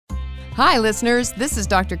Hi, listeners. This is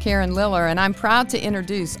Dr. Karen Liller, and I'm proud to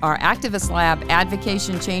introduce our Activist Lab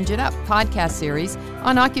Advocation Change It Up podcast series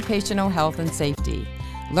on occupational health and safety.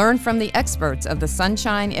 Learn from the experts of the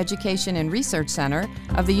Sunshine Education and Research Center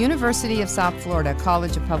of the University of South Florida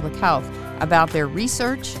College of Public Health about their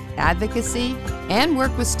research, advocacy, and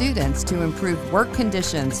work with students to improve work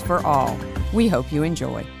conditions for all. We hope you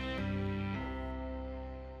enjoy.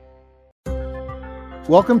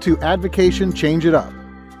 Welcome to Advocation Change It Up,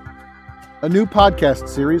 a new podcast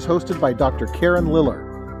series hosted by Dr. Karen Liller,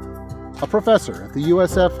 a professor at the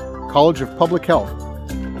USF College of Public Health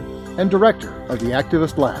and director of the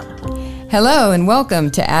Activist Lab. Hello and welcome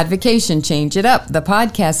to Advocation Change It Up, the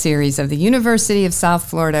podcast series of the University of South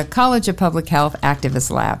Florida College of Public Health Activist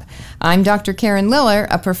Lab. I'm Dr. Karen Liller,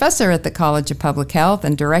 a professor at the College of Public Health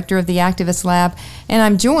and director of the Activist Lab, and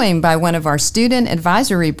I'm joined by one of our student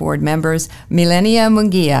advisory board members, Millenia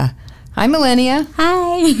Munguia. Hi, Millenia.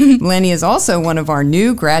 Hi. Millenia is also one of our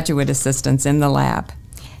new graduate assistants in the lab.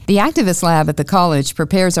 The Activist Lab at the college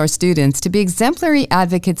prepares our students to be exemplary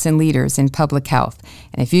advocates and leaders in public health.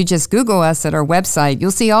 And if you just Google us at our website,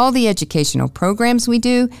 you'll see all the educational programs we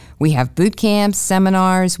do. We have boot camps,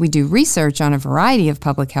 seminars, we do research on a variety of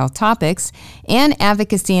public health topics, and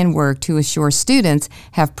advocacy and work to assure students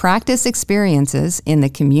have practice experiences in the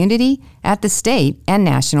community, at the state, and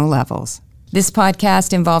national levels. This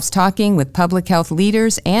podcast involves talking with public health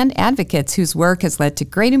leaders and advocates whose work has led to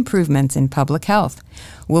great improvements in public health.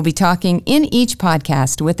 We'll be talking in each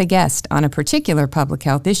podcast with a guest on a particular public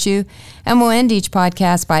health issue, and we'll end each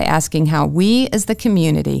podcast by asking how we as the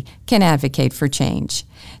community can advocate for change.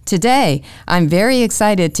 Today, I'm very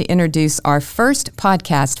excited to introduce our first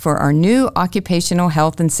podcast for our new Occupational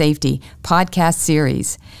Health and Safety podcast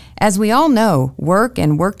series. As we all know, work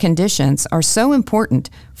and work conditions are so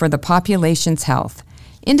important for the population's health.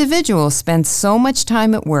 Individuals spend so much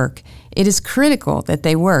time at work, it is critical that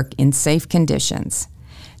they work in safe conditions.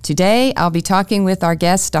 Today, I'll be talking with our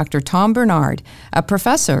guest, Dr. Tom Bernard, a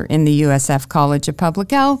professor in the USF College of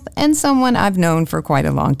Public Health and someone I've known for quite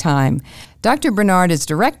a long time. Dr. Bernard is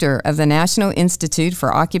director of the National Institute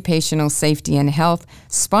for Occupational Safety and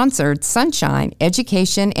Health-sponsored Sunshine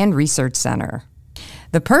Education and Research Center.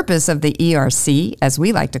 The purpose of the ERC, as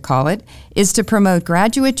we like to call it, is to promote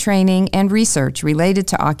graduate training and research related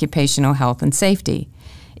to occupational health and safety.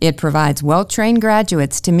 It provides well-trained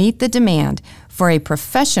graduates to meet the demand for a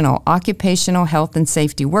professional occupational health and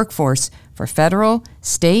safety workforce for federal,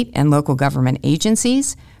 state, and local government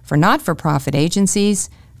agencies, for not-for-profit agencies,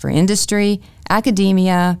 for industry,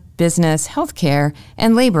 academia, business, healthcare,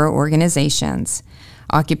 and labor organizations.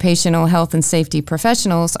 Occupational health and safety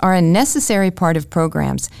professionals are a necessary part of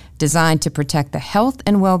programs designed to protect the health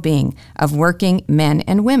and well-being of working men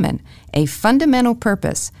and women, a fundamental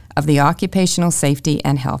purpose of the Occupational Safety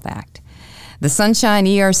and Health Act. The Sunshine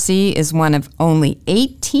ERC is one of only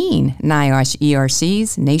 18 NIOSH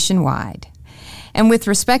ERCs nationwide. And with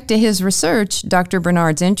respect to his research, Dr.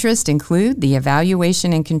 Bernard's interests include the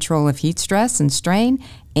evaluation and control of heat stress and strain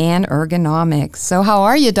and ergonomics. So how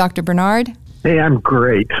are you, Dr. Bernard? Hey, I'm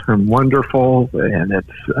great. I'm wonderful, and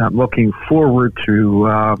I'm looking forward to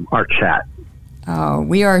our chat. Oh,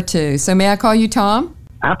 we are too. So may I call you Tom?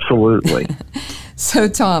 Absolutely. So,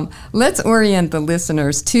 Tom, let's orient the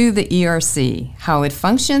listeners to the ERC, how it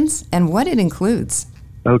functions, and what it includes.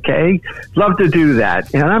 Okay, love to do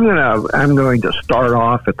that. And I'm going to start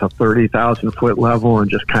off at the 30,000-foot level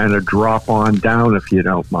and just kind of drop on down, if you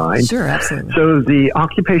don't mind. Sure, absolutely. So the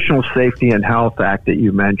Occupational Safety and Health Act that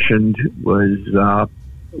you mentioned was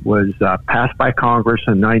passed by Congress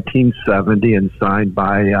in 1970 and signed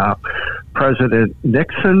by President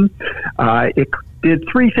Nixon. It did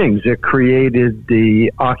three things. It created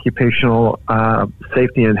the Occupational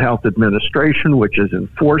Safety and Health Administration, which is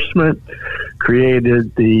enforcement,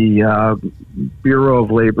 created the Bureau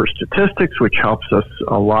of Labor Statistics, which helps us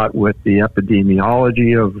a lot with the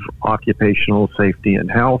epidemiology of occupational safety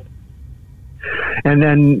and health, and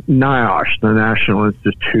then NIOSH, the National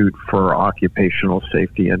Institute for Occupational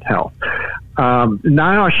Safety and Health.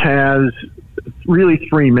 NIOSH has really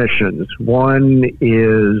three missions. One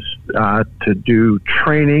is to do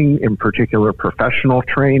training, in particular professional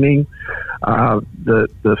training.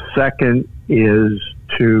 The second is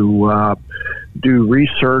to do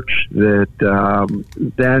research that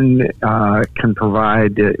then can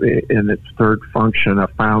provide, in its third function, a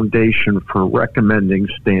foundation for recommending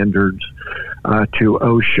standards to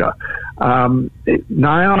OSHA.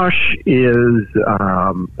 NIOSH is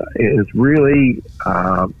really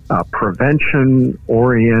a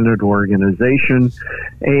prevention-oriented organization,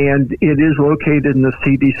 and it is located in the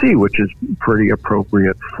CDC, which is pretty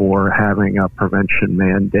appropriate for having a prevention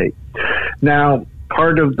mandate. Now,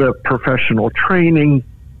 part of the professional training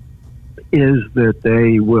is that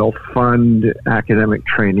they will fund academic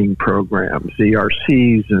training programs,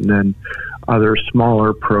 ERCs, and then other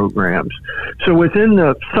smaller programs. So within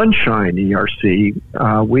the Sunshine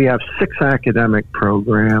ERC, we have 6 academic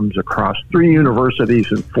programs across 3 universities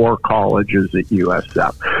and 4 colleges at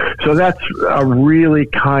USF. So that's a really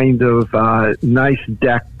kind of nice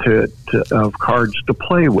deck of cards to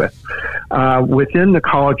play with. Within the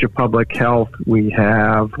College of Public Health, we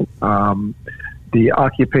have the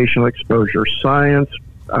Occupational Exposure Science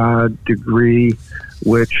degree,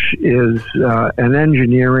 which is an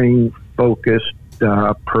engineering-focused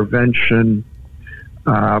prevention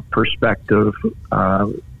perspective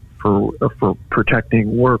for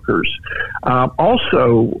protecting workers.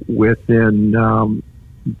 Also within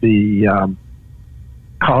the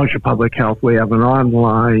College of Public Health, we have an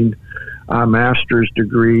online master's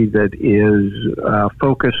degree that is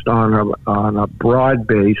focused on a broad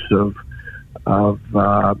base of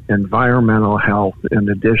environmental health in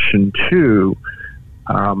addition to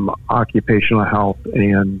occupational health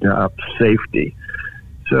and safety.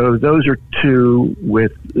 So those are 2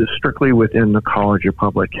 strictly within the College of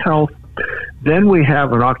Public Health. Then we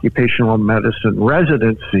have an occupational medicine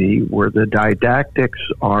residency where the didactics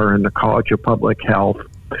are in the College of Public Health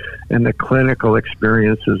and the clinical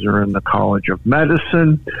experiences are in the College of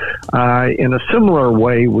Medicine. In a similar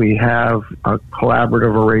way, we have a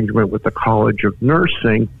collaborative arrangement with the College of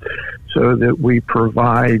Nursing so that we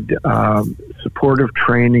provide supportive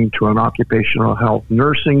training to an occupational health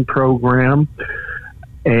nursing program.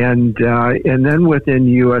 And then within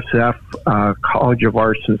USF College of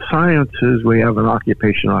Arts and Sciences, we have an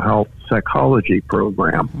occupational health psychology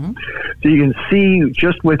program. Mm-hmm. So you can see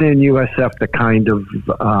just within USF the kind of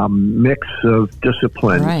mix of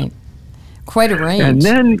disciplines. Right. Quite a range. And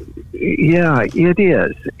then, yeah, it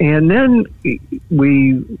is. And then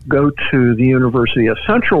we go to the University of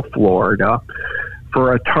Central Florida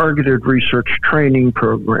for a targeted research training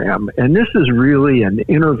program. And this is really an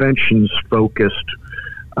interventions-focused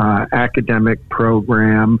academic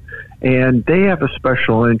program, and they have a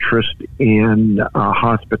special interest in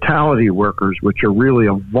hospitality workers, which are really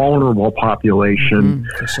a vulnerable population.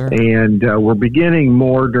 For sure. And we're beginning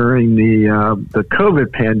more during the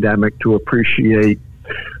COVID pandemic to appreciate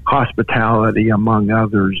hospitality, among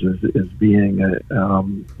others, as being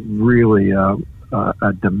really a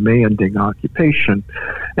demanding occupation.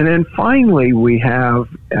 And then finally, we have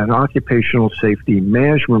an occupational safety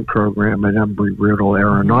management program at Embry-Riddle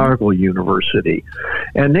Aeronautical University.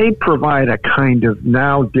 And they provide a kind of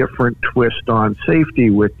now different twist on safety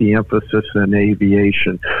with the emphasis in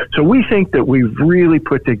aviation. So we think that we've really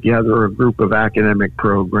put together a group of academic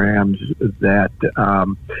programs that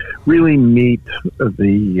really meet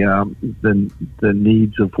the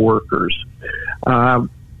needs of workers.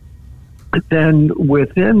 Then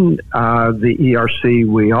within the ERC,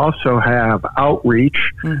 we also have outreach.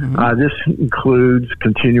 Mm-hmm. This includes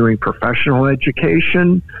continuing professional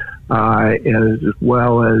education, as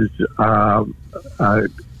well as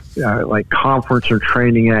like conference or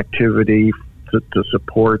training activity to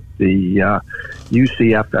support the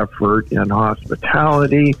UCF effort in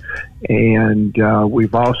hospitality. And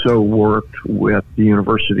we've also worked with the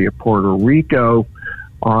University of Puerto Rico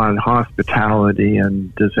on hospitality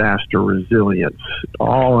and disaster resilience,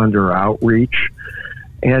 all under outreach.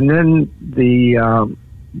 And then the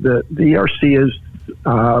ERC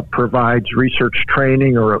provides research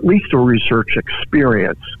training, or at least a research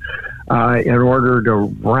experience, in order to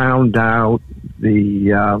round out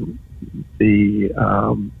the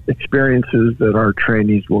experiences that our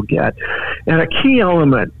trainees will get. And a key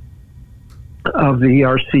element of the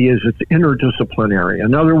ERC is it's interdisciplinary.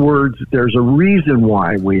 In other words, there's a reason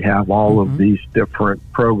why we have all of these different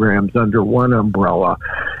programs under one umbrella,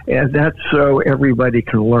 and that's so everybody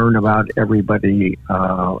can learn about everybody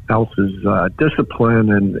else's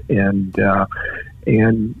discipline and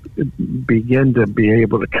begin to be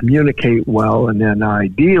able to communicate well, and then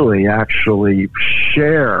ideally actually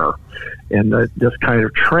share in this kind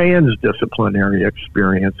of transdisciplinary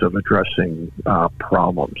experience of addressing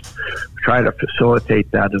problems. We try to facilitate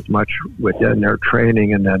that as much within their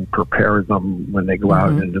training and then prepare them when they go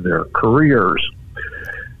out into their careers.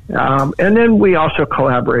 And then we also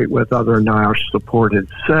collaborate with other NIOSH-supported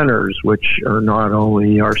centers, which are not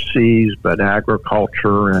only ERCs, but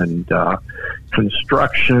agriculture and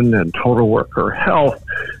construction and total worker health,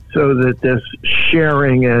 so that this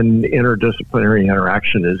sharing and interdisciplinary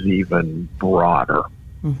interaction is even broader.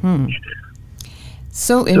 Mm-hmm.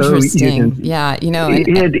 So interesting.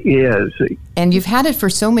 It is. And you've had it for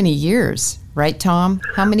so many years. right, Tom?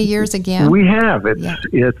 How many years again? We have. It's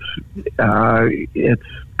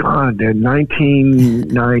gone to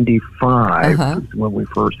 1995 when we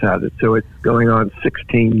first had it. So it's going on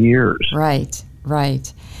 16 years. Right.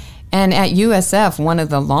 And at USF, one of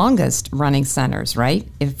the longest running centers, right,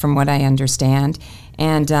 from what I understand.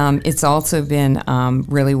 And it's also been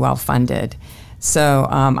really well funded. So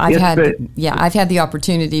I've had the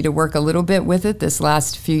opportunity to work a little bit with it this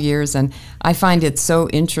last few years, and I find it so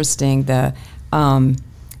interesting. The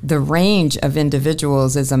range of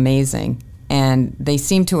individuals is amazing, and they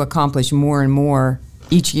seem to accomplish more and more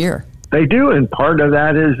each year. They do, and part of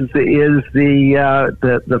that is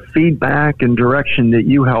the feedback and direction that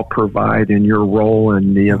you help provide in your role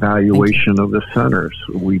in the evaluation of the centers.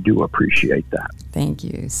 We do appreciate that. Thank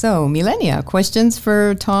you. So, Milenia, questions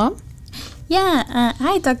for Tom? Yeah.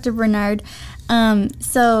 Hi, Dr. Bernard.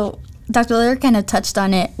 So Dr. Liller kind of touched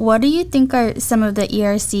on it. What do you think are some of the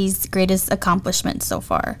ERC's greatest accomplishments so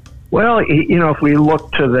far? Well, if we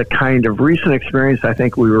look to the kind of recent experience, I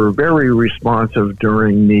think we were very responsive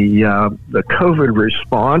during the COVID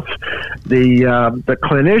response. The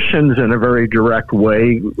clinicians, in a very direct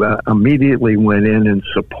way, immediately went in and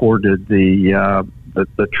supported the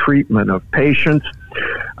treatment of patients.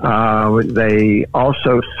 They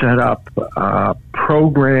also set up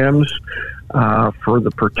programs for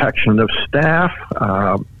the protection of staff.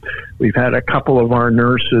 We've had a couple of our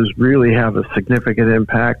nurses really have a significant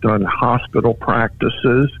impact on hospital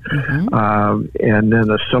practices. And in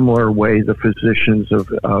a similar way, the physicians have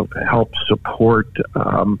helped support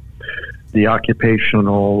the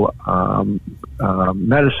occupational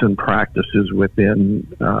medicine practices within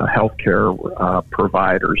healthcare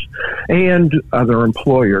providers and other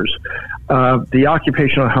employers. The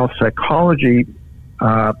occupational health psychology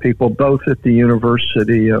people, both at the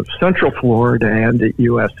University of Central Florida and at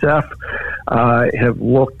USF, have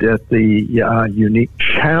looked at the unique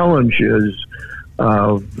challenges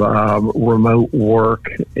of remote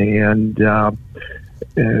work and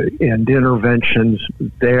interventions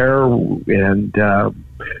there, and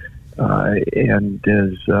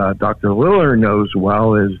as Dr. Liller knows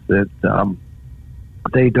well, is that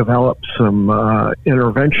they developed some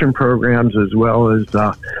intervention programs, as well as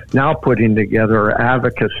now putting together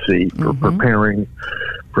advocacy for preparing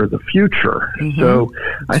for the future. So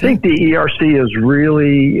I think the ERC has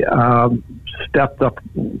really stepped up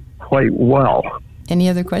quite well. Any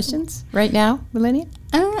other questions right now, Milenia?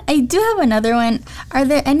 I do have another one. Are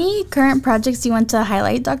there any current projects you want to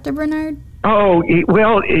highlight, Dr. Bernard? Oh,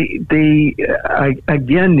 well, again,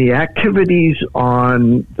 the activities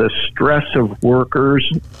on the stress of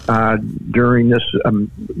workers during this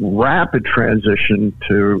rapid transition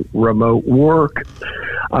to remote work.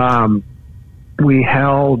 We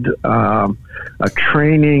held a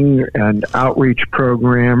training and outreach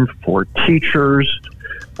program for teachers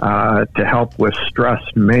to help with stress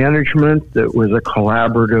management. That was a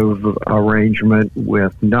collaborative arrangement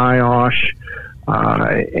with NIOSH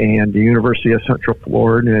and the University of Central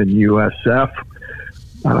Florida and USF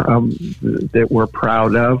that we're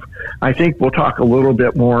proud of. I think we'll talk a little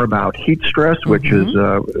bit more about heat stress, which is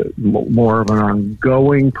more of an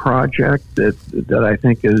ongoing project that I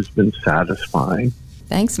think has been satisfying.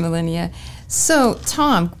 Thanks, Milenia. So,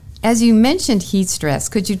 Tom, as you mentioned heat stress,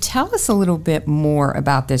 could you tell us a little bit more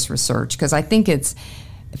about this research? Because I think it's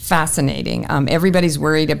fascinating. Everybody's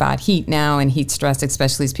worried about heat now and heat stress,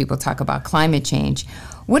 especially as people talk about climate change.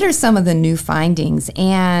 What are some of the new findings,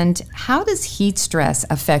 and how does heat stress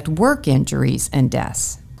affect work injuries and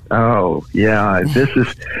deaths? Oh, yeah. This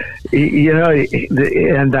is,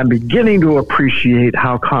 and I'm beginning to appreciate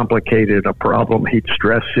how complicated a problem heat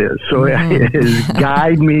stress is. So it has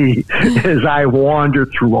guided me as I wander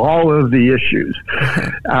through all of the issues.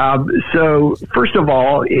 So first of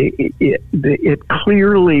all, it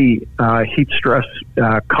clearly, heat stress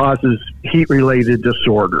causes heat-related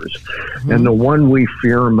disorders. And the one we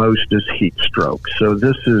fear most is heat stroke. So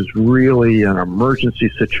this is really an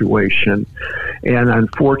emergency situation, and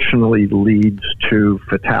unfortunately leads to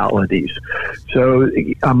fatalities. So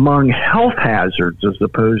among health hazards, as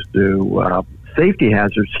opposed to safety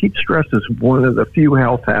hazards, heat stress is one of the few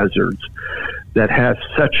health hazards that has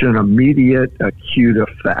such an immediate, acute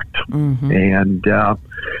effect. And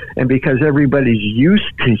because everybo's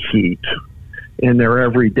used to heat in their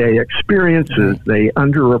everyday experiences, they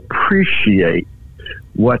underappreciate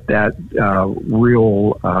what that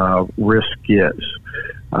real risk is.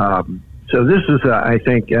 So this is, I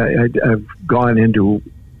think, I've gone into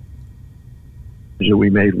that we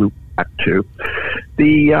may loop back to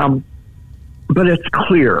but it's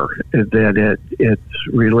clear that it's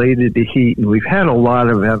related to heat, and we've had a lot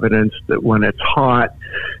of evidence that when it's hot,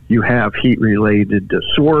 you have heat-related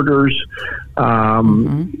disorders.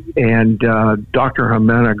 And Dr.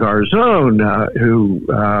 Jimena Garzón, who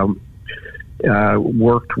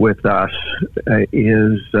worked with us,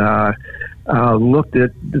 looked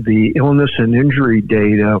at the illness and injury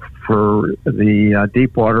data for the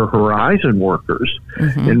Deepwater Horizon workers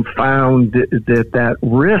and found that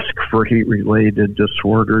risk for heat-related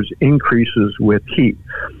disorders increases with heat.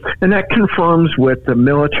 And that confirms what the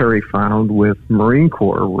military found with Marine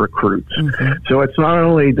Corps recruits. So it's not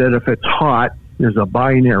only that if it's hot, there's a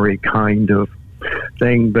binary kind of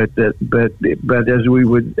thing, but as we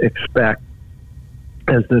would expect,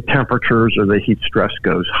 as the temperatures or the heat stress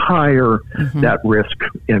goes higher, that risk,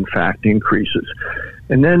 in fact, increases.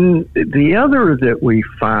 And then the other that we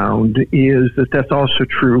found is that that's also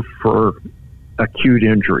true for acute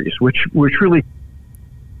injuries, which really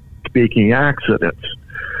speaking accidents.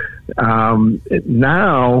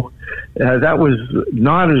 Now, that was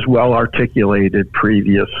not as well articulated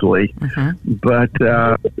previously, but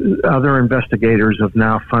other investigators have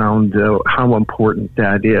now found how important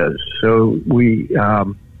that is. So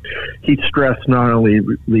heat stress not only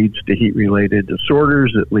leads to heat-related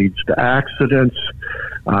disorders, it leads to accidents.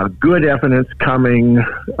 Good evidence coming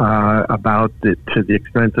about it to the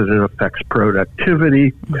extent that it affects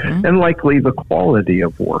productivity and likely the quality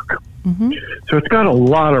of work. So it's got a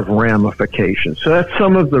lot of ramifications. So that's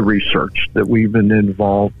some of the research that we've been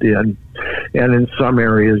involved in, and in some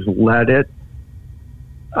areas led it.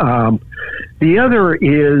 The other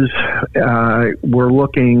is we're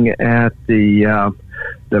looking at the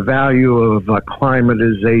value of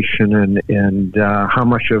climatization and how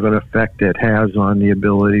much of an effect it has on the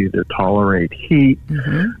ability to tolerate heat.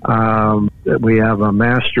 We have a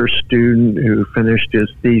master's student who finished his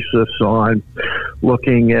thesis on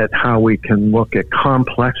looking at how we can look at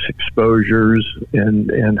complex exposures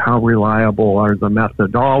and how reliable are the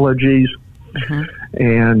methodologies.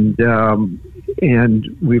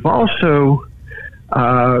 And we've also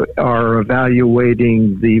are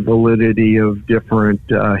evaluating the validity of different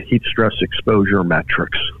heat stress exposure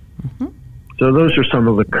metrics. So those are some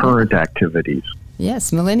of the current activities.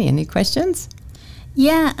 Yes, Melanie, any questions?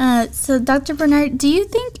 Yeah, so Dr. Bernard, do you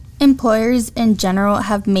think employers in general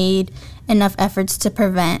have made enough efforts to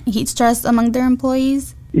prevent heat stress among their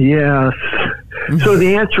employees? Yes. So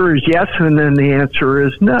the answer is yes, and then the answer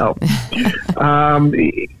is no.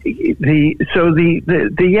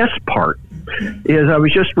 The yes part is I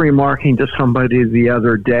was just remarking to somebody the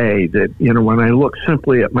other day that, when I look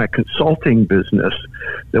simply at my consulting business,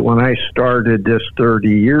 that when I started this 30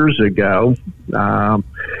 years ago,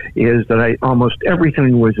 is that almost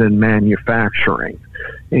everything was in manufacturing.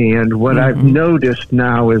 And what I've noticed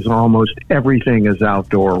now is almost everything is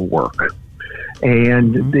outdoor work.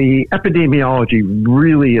 And the epidemiology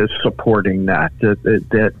really is supporting that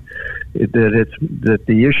the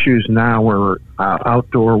issues now are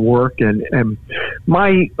outdoor work, and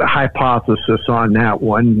my hypothesis on that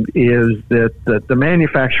one is that the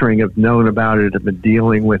manufacturing have known about it, have been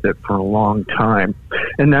dealing with it for a long time,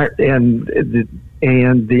 and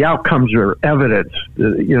the outcomes are evidence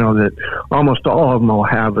that almost all of them will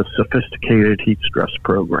have a sophisticated heat stress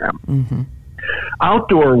program.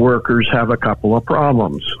 Outdoor workers have a couple of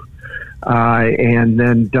problems, and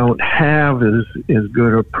then don't have as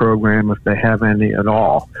good a program if they have any at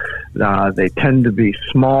all. They tend to be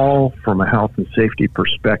small from a health and safety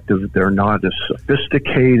perspective. They're not as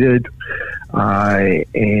sophisticated,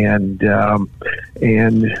 and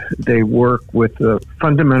they work with a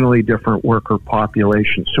fundamentally different worker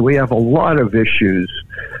population. So we have a lot of issues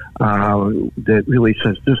that really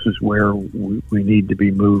says this is where we need to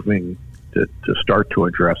be moving to start to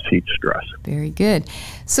address heat stress. Very good.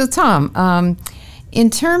 So, Tom, in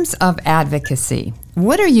terms of advocacy,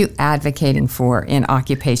 what are you advocating for in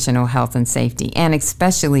occupational health and safety, and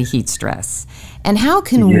especially heat stress? And how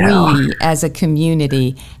can we, as a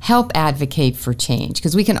community, help advocate for change?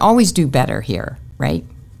 Because we can always do better here, right?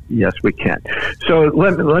 Yes, we can. So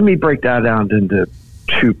let me break that down into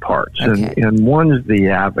two parts. Okay. And one is the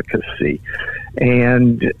advocacy.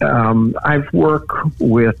 And I've worked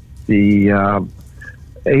with the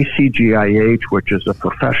ACGIH, which is a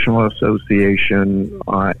professional association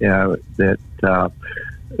that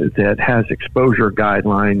has exposure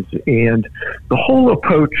guidelines, and the whole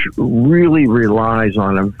approach really relies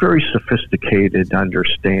on a very sophisticated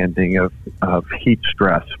understanding of heat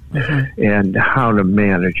stress and how to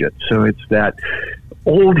manage it. So it's that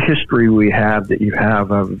old history we have that you have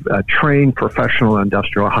of a trained professional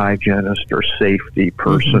industrial hygienist or safety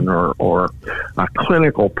person or a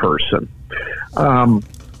clinical person.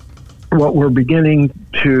 what we're beginning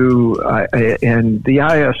to, and the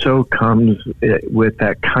ISO comes with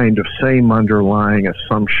that kind of same underlying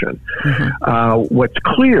assumption. What's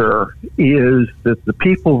clear is that the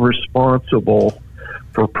people responsible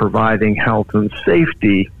for providing health and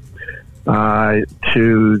safety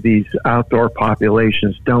to these outdoor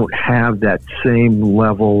populations don't have that same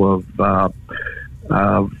level of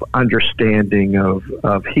understanding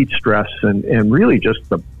of heat stress and really just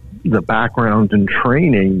the background and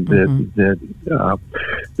training that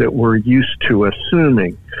we're used to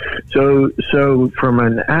assuming. So from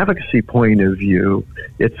an advocacy point of view,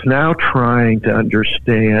 it's now trying to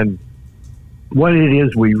understand what it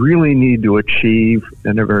is we really need to achieve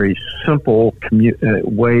in a very simple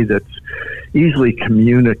way that's easily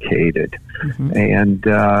communicated and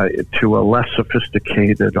to a less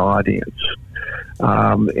sophisticated audience.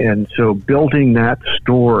 And so building that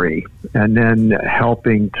story and then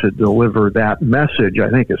helping to deliver that message, I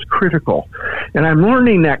think, is critical. And I'm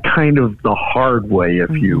learning that kind of the hard way,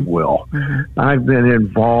 if you will. I've been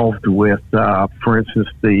involved with, for instance,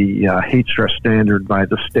 the heat stress standard by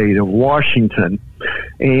the state of Washington,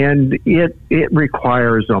 and it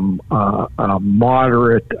requires a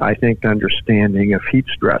moderate, I think, understanding of heat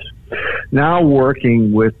stress. Now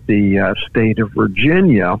working with the state of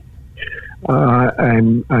Virginia,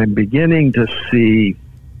 I'm beginning to see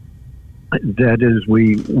that as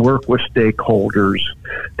we work with stakeholders,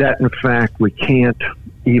 that in fact we can't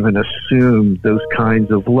even assume those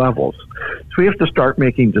kinds of levels. So we have to start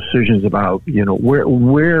making decisions about,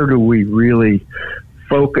 where do we really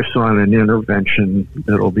focus on an intervention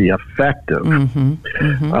that'll be effective. And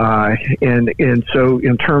so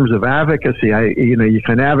in terms of advocacy, you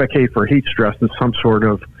can advocate for heat stress in some sort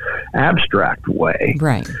of abstract way,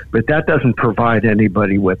 right? But that doesn't provide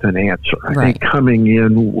anybody with an answer. I think coming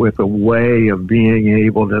in with a way of being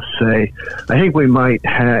able to say, I think we might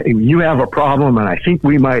have, you have a problem, and I think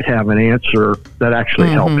we might have an answer that actually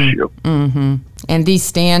helps you. And these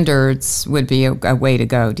standards would be a way to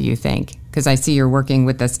go, do you think? Because I see you're working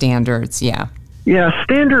with the standards, Yeah,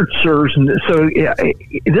 standard serves. So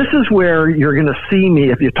this is where you're going to see me.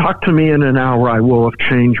 If you talk to me in an hour, I will have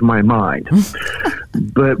changed my mind.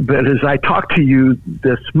 but as I talk to you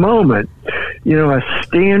this moment, a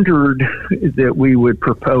standard that we would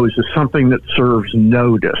propose is something that serves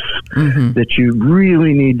notice, that you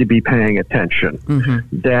really need to be paying attention,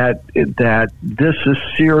 that this is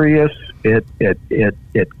serious. It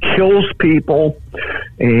kills people,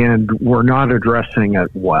 and we're not addressing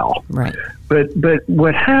it well. Right. But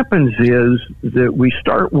what happens is that we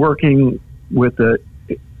start working with a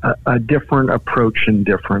different approach and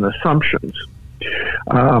different assumptions.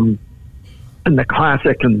 In the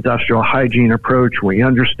classic industrial hygiene approach, we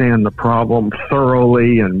understand the problem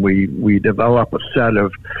thoroughly, and we develop a set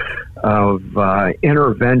of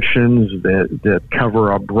interventions that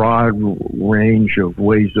cover a broad range of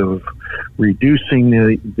ways of reducing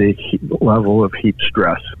the level of heat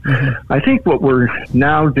stress. I think what we're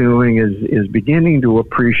now doing is beginning to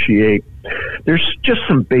appreciate there's just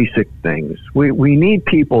some basic things. We need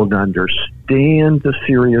people to understand the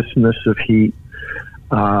seriousness of heat.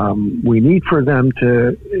 We need for them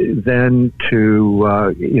to then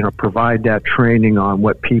provide that training on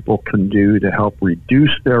what people can do to help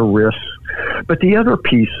reduce their risks. But the other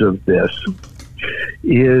piece of this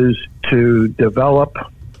is to develop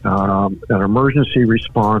an emergency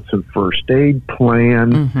response and first aid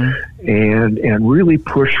plan, and really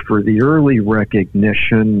push for the early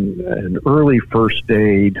recognition and early first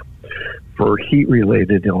aid for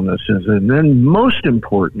heat-related illnesses, and then most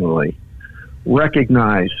importantly,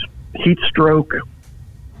 recognize heat stroke,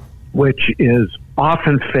 which is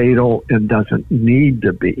often fatal and doesn't need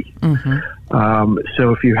to be.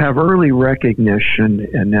 So if you have early recognition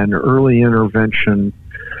and then early intervention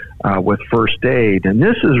with first aid, and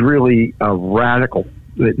this is really not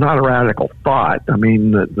a radical thought. I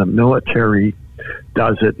mean, the military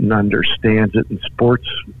does it and understands it, and sports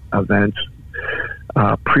events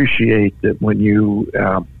appreciate that when you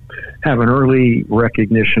have an early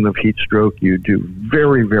recognition of heat stroke, you do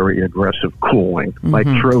very, very aggressive cooling, like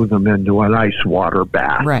throw them into an ice water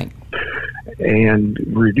bath. Right. And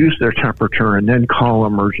reduce their temperature, and then call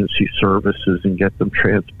emergency services and get them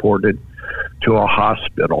transported to a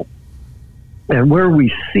hospital. And where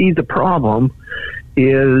we see the problem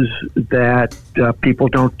is that people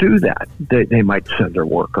don't do that. They might send their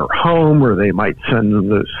worker home, or they might send them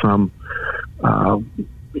to some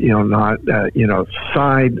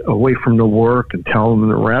side away from the work and tell them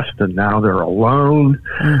the rest, and now they're alone.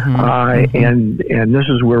 And this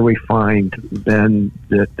is where we find then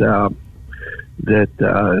that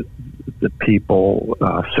the people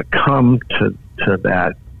succumb to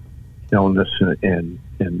that illness and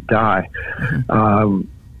die. And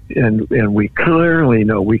we clearly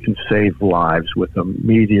know we can save lives with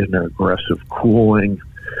immediate and aggressive cooling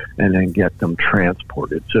and then get them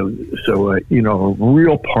transported. So a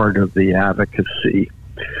real part of the advocacy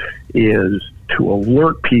is to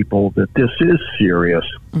alert people that this is serious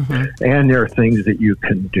and there are things that you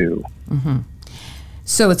can do.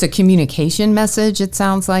 So it's a communication message, it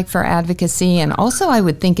sounds like, for advocacy. And also, I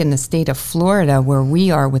would think in the state of Florida, where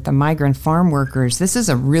we are with the migrant farm workers, this is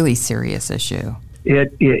a really serious issue.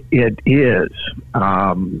 It is.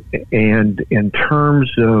 And in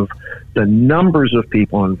terms of the numbers of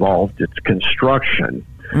people involved, it's construction.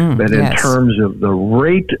 But in terms of the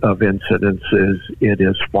rate of incidences, it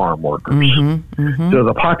is farm workers. So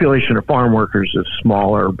the population of farm workers is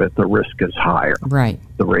smaller, but the risk is higher. Right.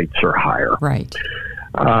 The rates are higher. Right.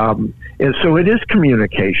 And so it is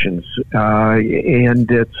communications,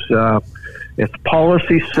 and it's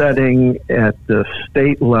policy setting at the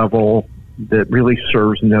state level that really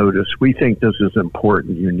serves notice. We think this is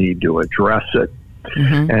important. You need to address it.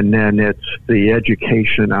 And then it's the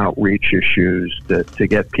education outreach issues to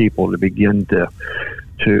get people to begin to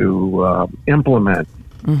implement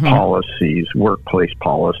policies, workplace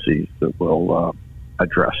policies that will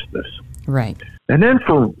address this. Right. And then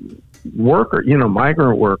for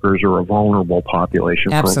migrant workers are a vulnerable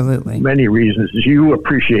population for many reasons you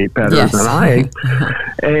appreciate better than I.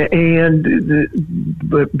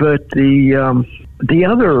 But the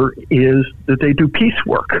other is that they do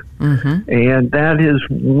piecework, and that is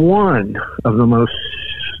one of the most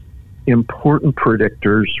important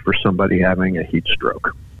predictors for somebody having a heat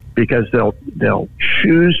stroke, because they'll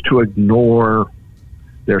choose to ignore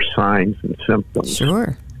their signs and symptoms.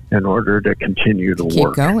 Sure. In order to continue to keep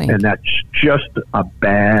work. Going. And that's just a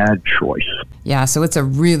bad choice. Yeah, so it's a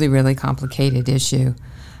really, really complicated issue.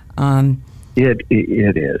 It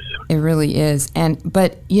is. It really is.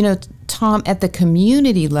 But Tom, at the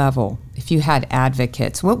community level, if you had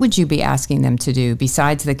advocates, what would you be asking them to do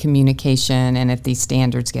besides the communication and if these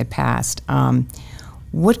standards get passed?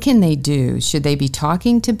 What can they do? Should they be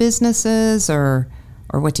talking to businesses or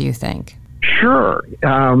what do you think? Sure.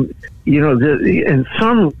 In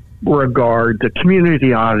some regard, the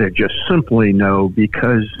community ought to just simply know,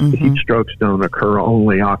 because heat strokes don't occur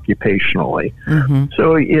only occupationally.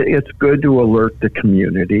 So it's good to alert the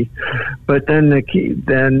community. But then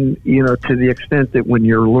to the extent that when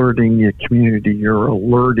you're alerting the community, you're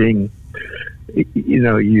alerting,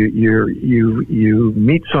 you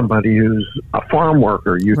meet somebody who's a farm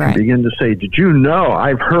worker, you can begin to say, did you know,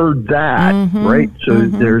 I've heard that, right? So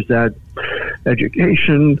there's that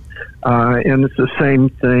education, and it's the same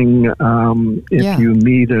thing if you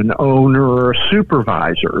meet an owner or a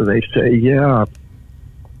supervisor. They say,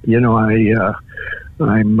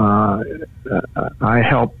 I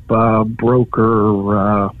help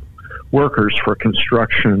broker workers for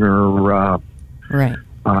construction or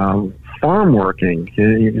farm working.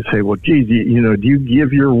 You can say, well, geez, do you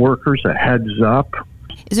give your workers a heads up?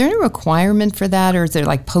 Is there any requirement for that, or is there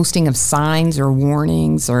like posting of signs or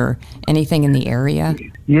warnings or anything in the area?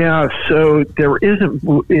 Yeah, so there isn't,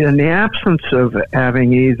 in the absence of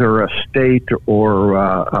having either a state or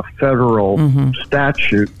a federal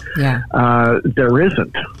statute, there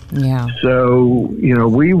isn't. Yeah. So,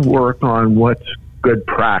 we work on what's good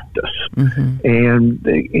practice. And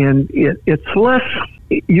it's less,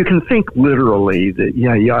 you can think literally that,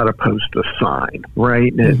 you ought to post a sign,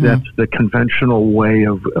 right? That's the conventional way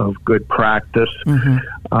of good practice.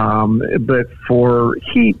 But for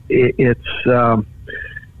heat, it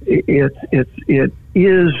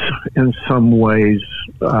is in some ways,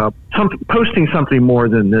 posting something more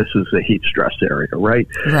than this is a heat stress area, right?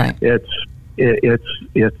 Right.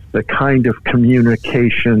 It's the kind of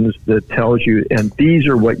communications that tells you, and these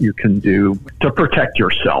are what you can do to protect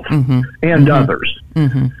yourself and others.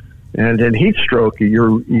 And in heat stroke,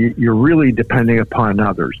 you're really depending upon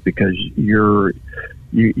others, because you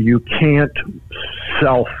can't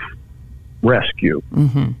self-rescue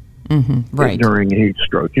during heat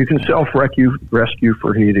stroke. You can self-rescue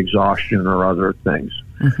for heat exhaustion or other things,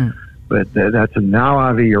 but that's now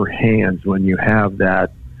out of your hands when you have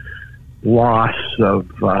that loss of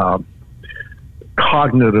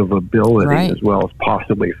cognitive ability as well as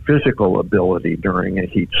possibly physical ability during a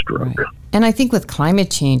heat stroke. And I think with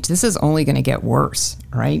climate change, this is only going to get worse,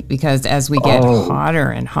 right? Because as we get hotter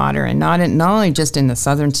and hotter, and not only just in the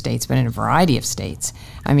southern states, but in a variety of states,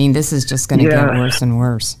 I mean, this is just going to get worse and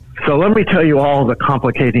worse. So let me tell you all the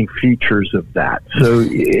complicating features of that. So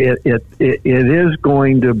it is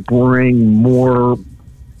going to bring more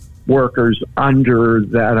workers under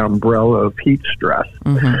that umbrella of heat stress.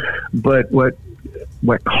 But what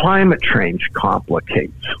what climate change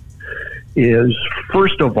complicates is,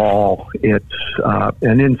 first of all, it's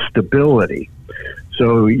an instability.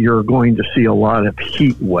 So you're going to see a lot of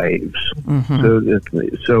heat waves. So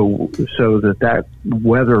that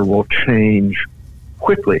weather will change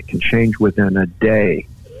quickly. It can change within a day.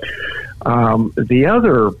 The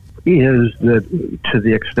other is that to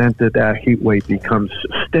the extent that that heat wave becomes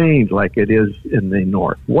sustained, like it is in the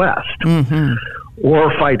Northwest,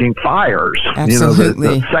 or fighting fires,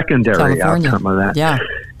 Absolutely. The secondary California. outcome of that.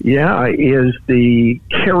 Yeah. Is the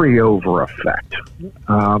carryover effect.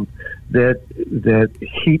 That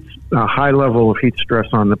heat, a high level of heat stress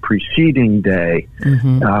on the preceding day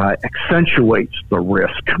accentuates the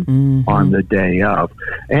risk on the day of.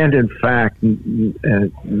 And in fact,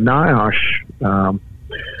 NIOSH,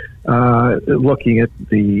 looking at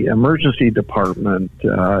the emergency department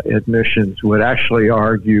admissions, would actually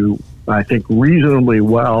argue, I think reasonably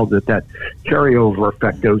well, that carryover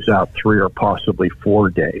effect goes out 3 or possibly 4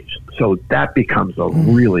 days. So that becomes a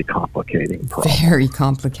really complicating problem. Very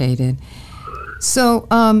complicated. So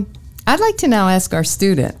I'd like to now ask our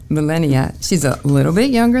student, Millennia. She's a little bit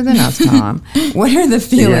younger than us, Tom. What are the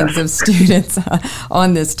feelings of students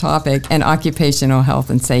on this topic and occupational health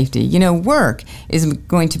and safety? You know, work is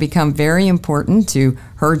going to become very important to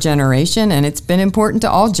her generation, and it's been important to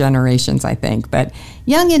all generations, I think. But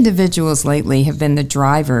young individuals lately have been the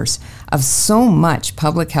drivers of so much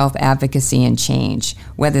public health advocacy and change,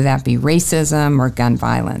 whether that be racism or gun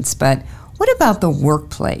violence. But what about the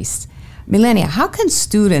workplace? Millennia, how can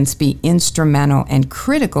students be instrumental and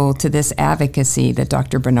critical to this advocacy that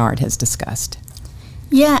Dr. Bernard has discussed?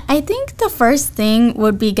 Yeah, I think the first thing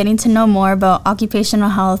would be getting to know more about occupational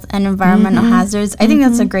health and environmental hazards. I think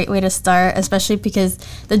that's a great way to start, especially because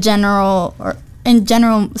in general,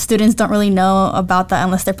 students don't really know about that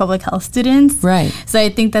unless they're public health students. Right. So I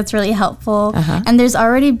think that's really helpful. And there's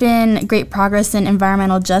already been great progress in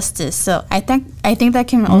environmental justice. So I think that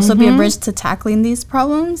can also be a bridge to tackling these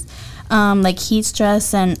problems. Like heat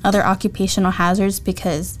stress and other occupational hazards,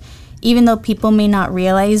 because even though people may not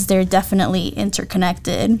realize, they're definitely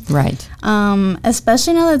interconnected. Right.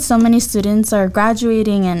 Especially now that so many students are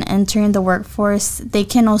graduating and entering the workforce, they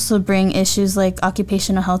can also bring issues like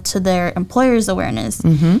occupational health to their employers' awareness.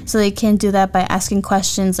 So they can do that by asking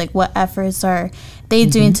questions like, what efforts are they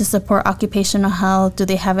doing to support occupational health? Do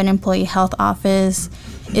they have an employee health office?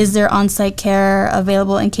 Is there on-site care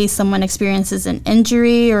available in case someone experiences an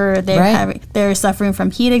injury or they're suffering from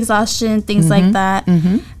heat exhaustion, things like that.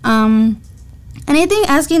 And I think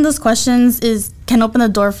asking those questions can open the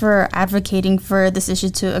door for advocating for this issue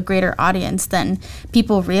to a greater audience than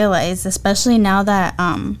people realize, especially now that,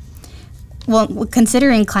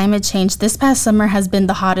 considering climate change, this past summer has been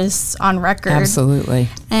the hottest on record. Absolutely.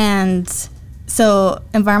 And so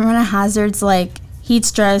environmental hazards like heat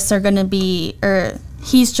stress are going to be, or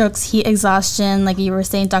heat strokes, heat exhaustion, like you were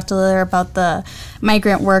saying, Dr. Liller, about the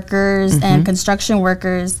migrant workers and construction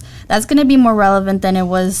workers, that's going to be more relevant than it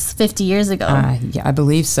was 50 years ago. Yeah, I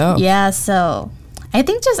believe so. Yeah, so I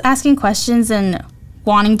think just asking questions and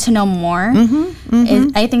wanting to know more,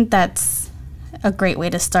 I think that's a great way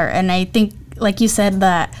to start. And I think, like you said,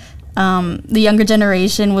 that the younger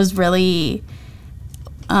generation was really...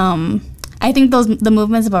 I think the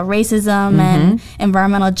movements about racism and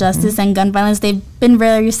environmental justice and gun violence, they've been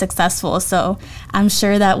very successful. So I'm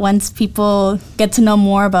sure that once people get to know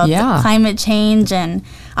more about climate change and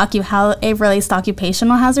how it relates to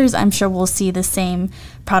occupational hazards, I'm sure we'll see the same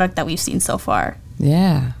product that we've seen so far.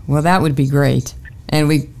 Yeah, well, that would be great.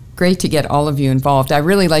 And great to get all of you involved. I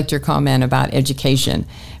really liked your comment about education,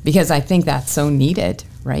 because I think that's so needed,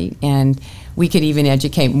 right? And we could even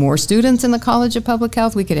educate more students in the College of Public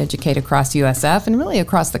Health. We could educate across USF and really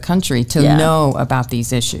across the country to know about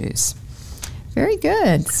these issues. Very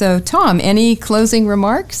good. So, Tom, any closing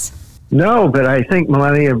remarks? No, but I think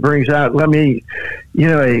Millennia brings out, I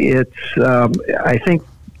think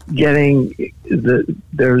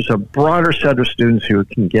there's a broader set of students who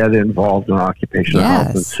can get involved in occupational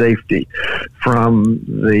health and safety, from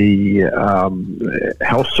the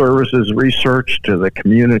health services research to the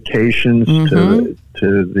communications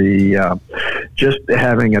to the just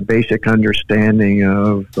having a basic understanding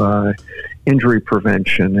of injury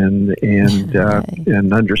prevention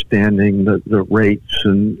and understanding the rates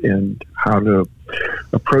and how to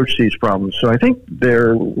approach these problems. So I think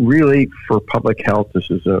they're really, for public health,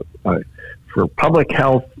 this is for public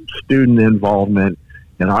health student involvement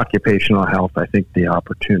in occupational health. I think the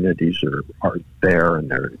opportunities are there,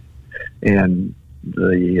 and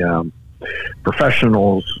the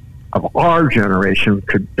professionals of our generation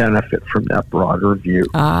could benefit from that broader view.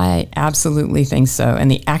 I absolutely think so. And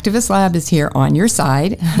the Activist Lab is here on your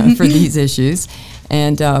side for these issues.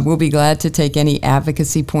 And we'll be glad to take any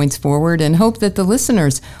advocacy points forward and hope that the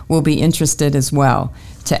listeners will be interested as well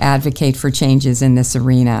to advocate for changes in this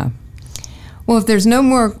arena. Well, if there's no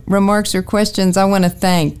more remarks or questions, I want to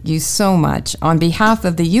thank you so much. On behalf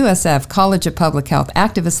of the USF College of Public Health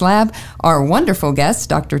Activist Lab, our wonderful guest,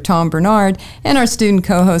 Dr. Tom Bernard, and our student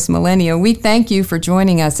co-host, Millennial, we thank you for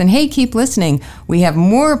joining us. And hey, keep listening. We have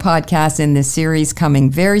more podcasts in this series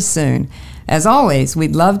coming very soon. As always,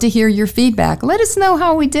 we'd love to hear your feedback. Let us know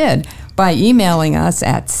how we did by emailing us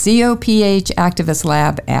at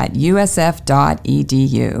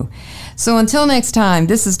cophactivestlab@usf.edu. So until next time,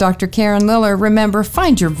 this is Dr. Karen Liller. Remember,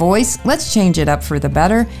 find your voice. Let's change it up for the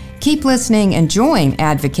better. Keep listening and join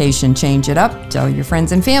Advocation Change It Up. Tell your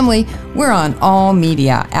friends and family. We're on all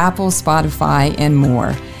media, Apple, Spotify, and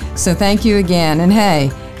more. So thank you again. And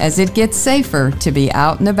hey, as it gets safer to be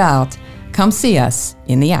out and about, come see us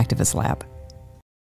in the Activist Lab.